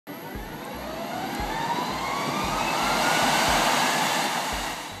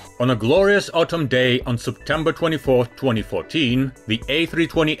On a glorious autumn day on September 24, 2014, the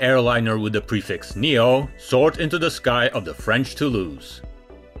A320 airliner with the prefix NEO soared into the sky of the French Toulouse.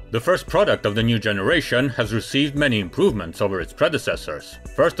 The first product of the new generation has received many improvements over its predecessors,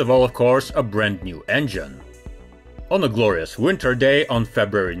 first of all, of course, a brand new engine. On a glorious winter day on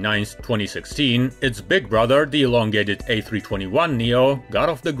February 9, 2016, its big brother, the elongated A321 NEO, got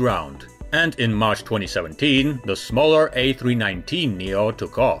off the ground, and in March 2017, the smaller A319 NEO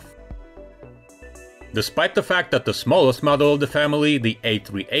took off. Despite the fact that the smallest model of the family, the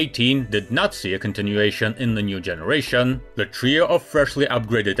A318, did not see a continuation in the new generation, the trio of freshly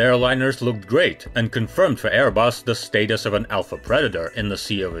upgraded airliners looked great and confirmed for Airbus the status of an alpha predator in the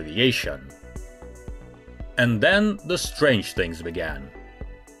sea of aviation. And then the strange things began.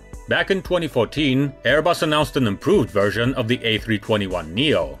 Back in 2014, Airbus announced an improved version of the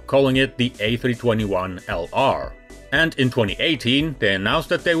A321neo, calling it the A321LR. And in 2018, they announced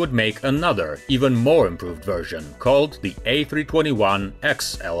that they would make another, even more improved version, called the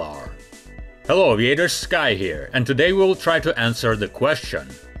A321XLR. Hello aviators, Sky here, and today we will try to answer the question: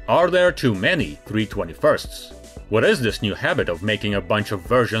 are there too many 321sts? What is this new habit of making a bunch of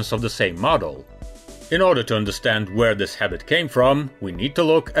versions of the same model? In order to understand where this habit came from, we need to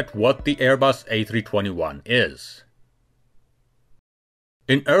look at what the Airbus A321 is.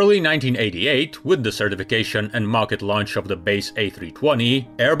 In early 1988, with the certification and market launch of the base A320,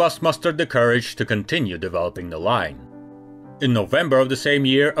 Airbus mustered the courage to continue developing the line. In November of the same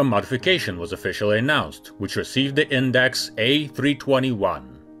year, a modification was officially announced, which received the index A321.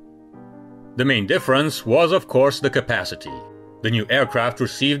 The main difference was, of course, the capacity. The new aircraft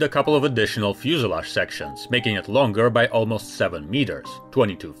received a couple of additional fuselage sections, making it longer by almost 7 meters,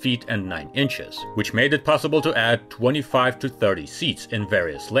 22 feet and 9 inches, which made it possible to add 25 to 30 seats in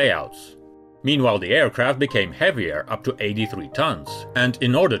various layouts. Meanwhile, the aircraft became heavier, up to 83 tons, and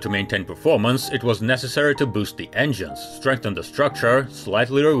in order to maintain performance, it was necessary to boost the engines, strengthen the structure,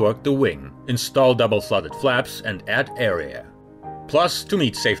 slightly rework the wing, install double-slotted flaps, and add area. Plus, to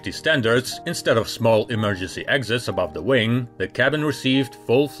meet safety standards, instead of small emergency exits above the wing, the cabin received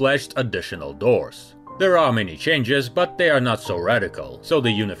full-fledged additional doors. There are many changes, but they are not so radical, so the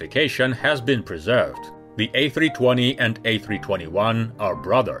unification has been preserved. The A320 and A321 are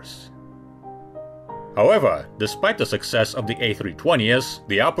brothers. However, despite the success of the A320s,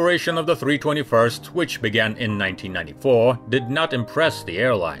 the operation of the 321st, which began in 1994, did not impress the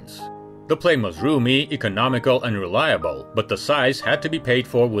airlines. The plane was roomy, economical and reliable, but the size had to be paid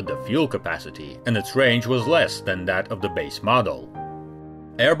for with the fuel capacity, and its range was less than that of the base model.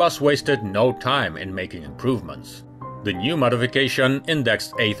 Airbus wasted no time in making improvements. The new modification,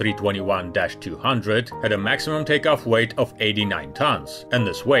 indexed A321-200, had a maximum takeoff weight of 89 tons, and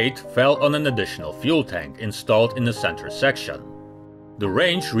this weight fell on an additional fuel tank installed in the center section. The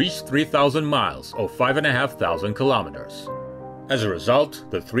range reached 3,000 miles, or 5,500 kilometers. As a result,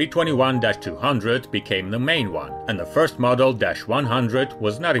 the 321-200 became the main one, and the first model -100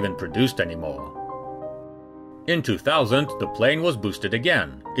 was not even produced anymore. In 2000, the plane was boosted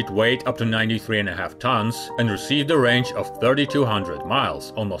again. It weighed up to 93.5 tons and received a range of 3,200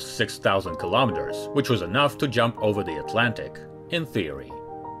 miles, almost 6,000 kilometers, which was enough to jump over the Atlantic, in theory.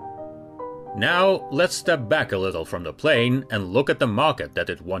 Now, let's step back a little from the plane and look at the market that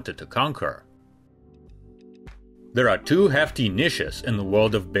it wanted to conquer. There are two hefty niches in the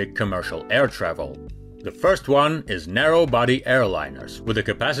world of big commercial air travel. The first one is narrow-body airliners, with a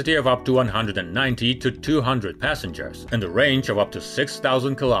capacity of up to 190 to 200 passengers and a range of up to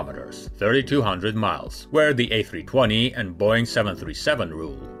 6,000 kilometers, 3,200 miles, where the A320 and Boeing 737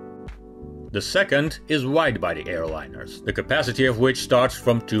 rule. The second is wide-body airliners, the capacity of which starts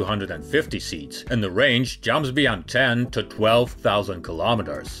from 250 seats, and the range jumps beyond 10 to 12,000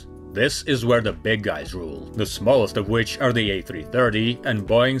 kilometers. This is where the big guys rule, the smallest of which are the A330 and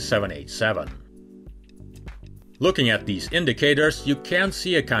Boeing 787. Looking at these indicators, you can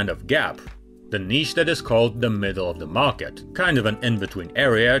see a kind of gap. The niche that is called the middle of the market, kind of an in-between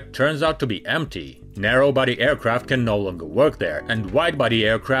area, turns out to be empty. Narrow-body aircraft can no longer work there, and wide-body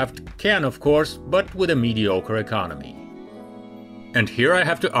aircraft can, of course, but with a mediocre economy. And here I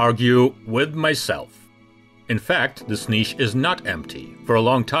have to argue with myself. In fact, this niche is not empty. For a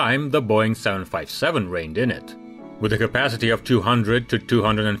long time, the Boeing 757 reigned in it. With a capacity of 200 to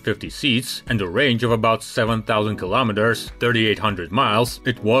 250 seats and a range of about 7,000 kilometers, 3,800 miles,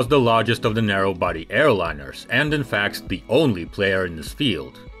 it was the largest of the narrow-body airliners, and in fact the only player in this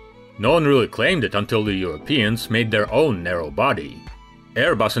field. No one really claimed it until the Europeans made their own narrow-body.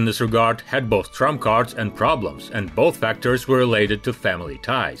 Airbus in this regard had both trump cards and problems, and both factors were related to family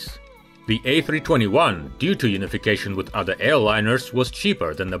ties. The A321, due to unification with other airliners, was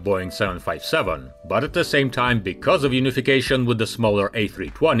cheaper than the Boeing 757, but at the same time, because of unification with the smaller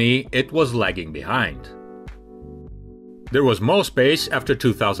A320, it was lagging behind. There was more space after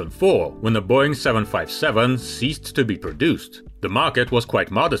 2004, when the Boeing 757 ceased to be produced. The market was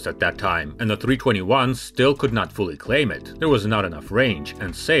quite modest at that time, and the 321 still could not fully claim it. There was not enough range,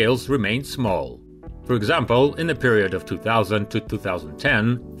 and sales remained small. For example, in the period of 2000 to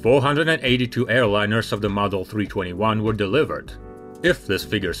 2010, 482 airliners of the Model 321 were delivered. If this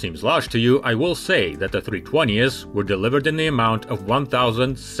figure seems large to you, I will say that the 320s were delivered in the amount of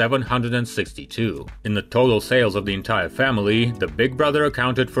 1,762. In the total sales of the entire family, the big brother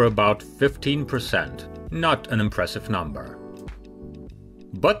accounted for about 15%. Not an impressive number.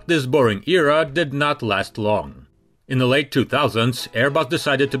 But this boring era did not last long. In the late 2000s, Airbus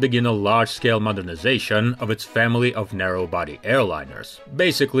decided to begin a large-scale modernization of its family of narrow-body airliners,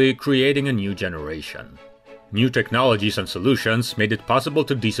 basically creating a new generation. New technologies and solutions made it possible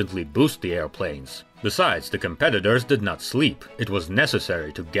to decently boost the airplanes. Besides, the competitors did not sleep. It was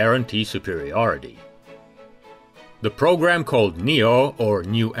necessary to guarantee superiority. The program called NEO, or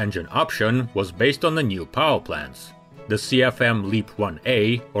New Engine Option, was based on the new power plants. The CFM LEAP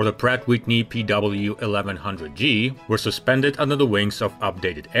 1A or the Pratt & Whitney PW1100G were suspended under the wings of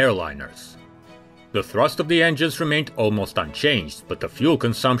updated airliners. The thrust of the engines remained almost unchanged, but the fuel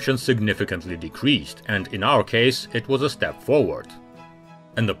consumption significantly decreased, and in our case, it was a step forward.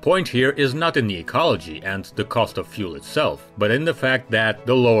 And the point here is not in the ecology and the cost of fuel itself, but in the fact that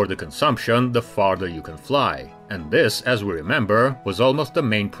the lower the consumption, the farther you can fly. And this, as we remember, was almost the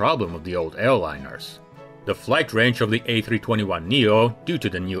main problem of the old airliners. The flight range of the A321neo, due to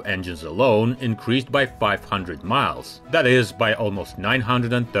the new engines alone, increased by 500 miles, that is, by almost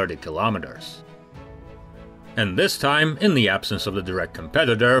 930 kilometers. And this time, in the absence of the direct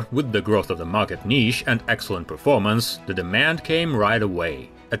competitor, with the growth of the market niche and excellent performance, the demand came right away.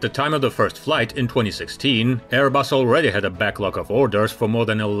 At the time of the first flight in 2016, Airbus already had a backlog of orders for more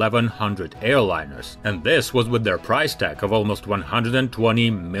than 1,100 airliners, and this was with their price tag of almost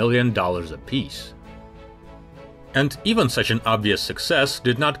 $120 million apiece. And even such an obvious success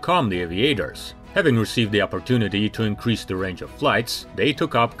did not calm the aviators. Having received the opportunity to increase the range of flights, they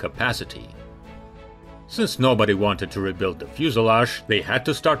took up capacity. Since nobody wanted to rebuild the fuselage, they had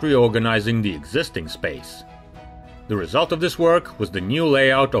to start reorganizing the existing space. The result of this work was the new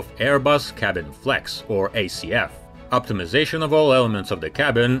layout of Airbus Cabin Flex, or ACF. Optimization of all elements of the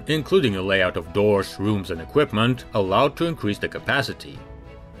cabin, including a layout of doors, rooms and equipment, allowed to increase the capacity.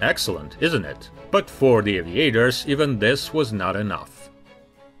 Excellent, isn't it? But for the aviators, even this was not enough.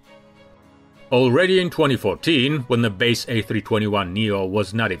 Already in 2014, when the base A321neo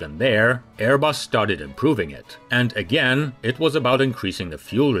was not even there, Airbus started improving it. And again, it was about increasing the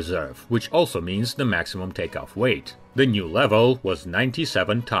fuel reserve, which also means the maximum takeoff weight. The new level was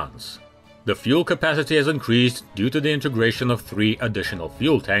 97 tons. The fuel capacity has increased due to the integration of 3 additional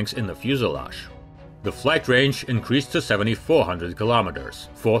fuel tanks in the fuselage. The flight range increased to 7,400 kilometers,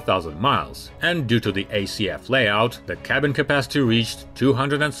 4,000 miles, and due to the ACF layout, the cabin capacity reached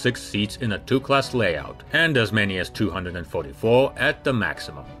 206 seats in a 2-class layout, and as many as 244 at the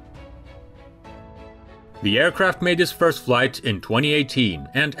maximum. The aircraft made its first flight in 2018,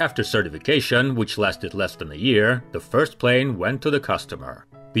 and after certification, which lasted less than a year, the first plane went to the customer.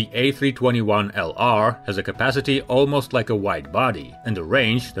 The A321LR has a capacity almost like a wide body, and a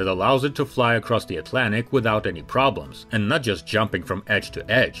range that allows it to fly across the Atlantic without any problems, and not just jumping from edge to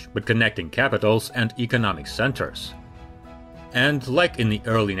edge, but connecting capitals and economic centers. And like in the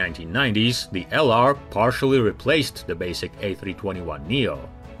early 1990s, the LR partially replaced the basic A321neo.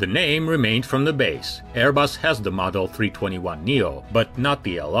 The name remained from the base. Airbus has the Model 321neo, but not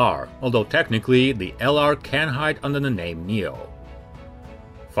the LR, although technically the LR can hide under the name Neo.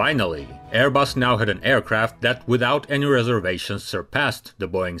 Finally, Airbus now had an aircraft that without any reservations surpassed the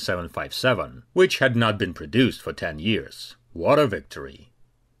Boeing 757, which had not been produced for 10 years. What a victory!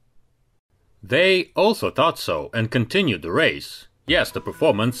 They also thought so and continued the race. Yes, the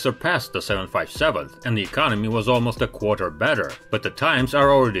performance surpassed the 757 and the economy was almost a quarter better, but the times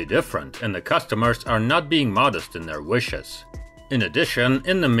are already different and the customers are not being modest in their wishes. In addition,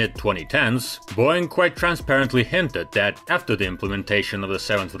 in the mid-2010s, Boeing quite transparently hinted that after the implementation of the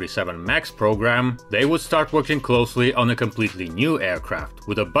 737 MAX program, they would start working closely on a completely new aircraft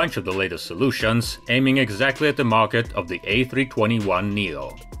with a bunch of the latest solutions aiming exactly at the market of the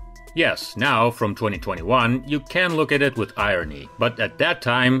A321neo. Yes, now, from 2021, you can look at it with irony, but at that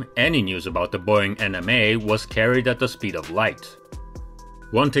time, any news about the Boeing NMA was carried at the speed of light.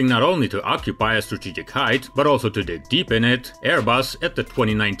 Wanting not only to occupy a strategic height, but also to dig deep in it, Airbus at the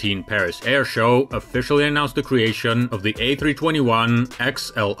 2019 Paris Air Show officially announced the creation of the A321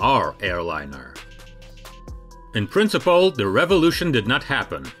 XLR airliner. In principle, the revolution did not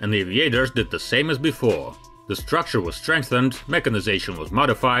happen, and the aviators did the same as before. The structure was strengthened, mechanization was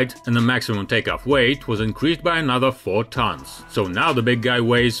modified, and the maximum takeoff weight was increased by another 4 tons. So now the big guy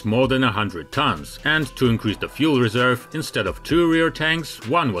weighs more than 100 tons, and to increase the fuel reserve, instead of 2 rear tanks,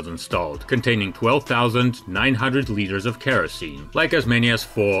 one was installed, containing 12,900 liters of kerosene, like as many as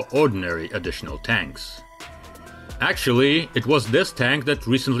 4 ordinary additional tanks. Actually, it was this tank that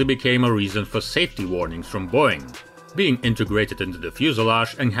recently became a reason for safety warnings from Boeing. Being integrated into the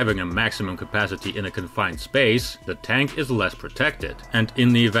fuselage and having a maximum capacity in a confined space, the tank is less protected, and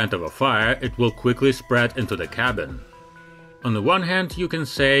in the event of a fire, it will quickly spread into the cabin. On the one hand, you can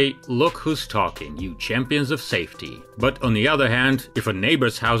say, look who's talking, you champions of safety. But on the other hand, if a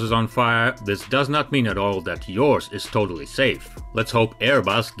neighbor's house is on fire, this does not mean at all that yours is totally safe. Let's hope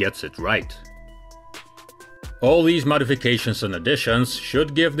Airbus gets it right. All these modifications and additions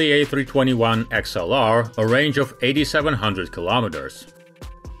should give the A321 XLR a range of 8,700 kilometers.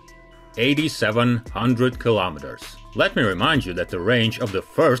 8,700 kilometers. Let me remind you that the range of the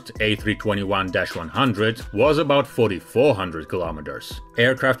first A321-100 was about 4,400 kilometers.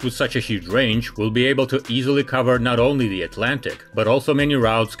 Aircraft with such a huge range will be able to easily cover not only the Atlantic, but also many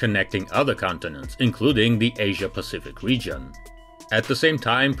routes connecting other continents, including the Asia-Pacific region. At the same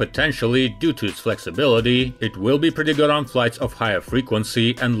time, potentially, due to its flexibility, it will be pretty good on flights of higher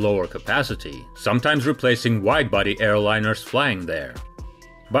frequency and lower capacity, sometimes replacing wide-body airliners flying there.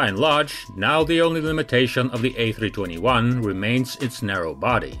 By and large, now the only limitation of the A321 remains its narrow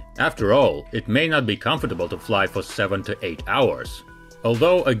body. After all, it may not be comfortable to fly for 7 to 8 hours.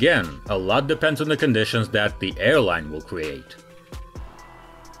 Although, again, a lot depends on the conditions that the airline will create.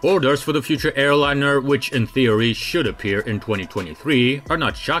 Orders for the future airliner, which in theory should appear in 2023, are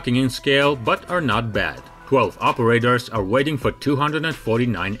not shocking in scale, but are not bad. 12 operators are waiting for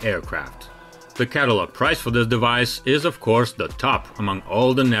 249 aircraft. The catalog price for this device is of course the top among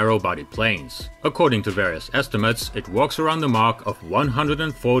all the narrow-body planes. According to various estimates, it walks around the mark of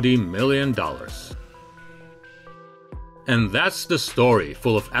 $140 million. And that's the story,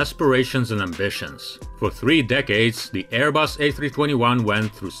 full of aspirations and ambitions. For 3 decades, the Airbus A321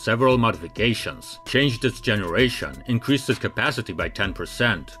 went through several modifications, changed its generation, increased its capacity by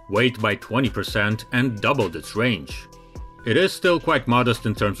 10%, weight by 20%, and doubled its range. It is still quite modest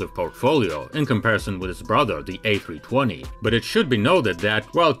in terms of portfolio, in comparison with its brother, the A320, but it should be noted that,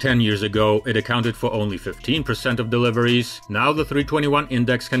 while 10 years ago it accounted for only 15% of deliveries, now the 321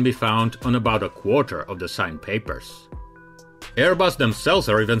 index can be found on about a quarter of the signed papers. Airbus themselves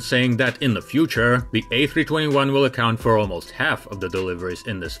are even saying that in the future, the A321 will account for almost half of the deliveries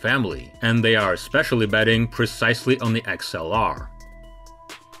in this family, and they are especially betting precisely on the XLR.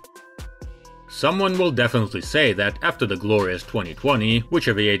 Someone will definitely say that after the glorious 2020, which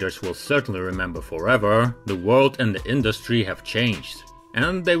aviators will certainly remember forever, the world and the industry have changed.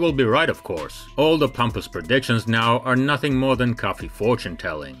 And they will be right, of course. All the pompous predictions now are nothing more than coffee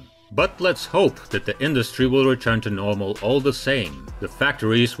fortune-telling. But let's hope that the industry will return to normal all the same. The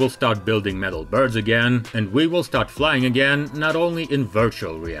factories will start building metal birds again, and we will start flying again, not only in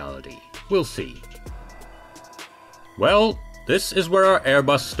virtual reality. We'll see. Well, this is where our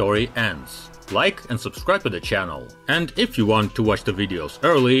Airbus story ends. Like and subscribe to the channel. And if you want to watch the videos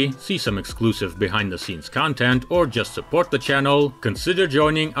early, see some exclusive behind-the-scenes content, or just support the channel, consider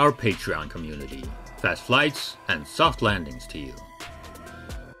joining our Patreon community. Fast flights and soft landings to you.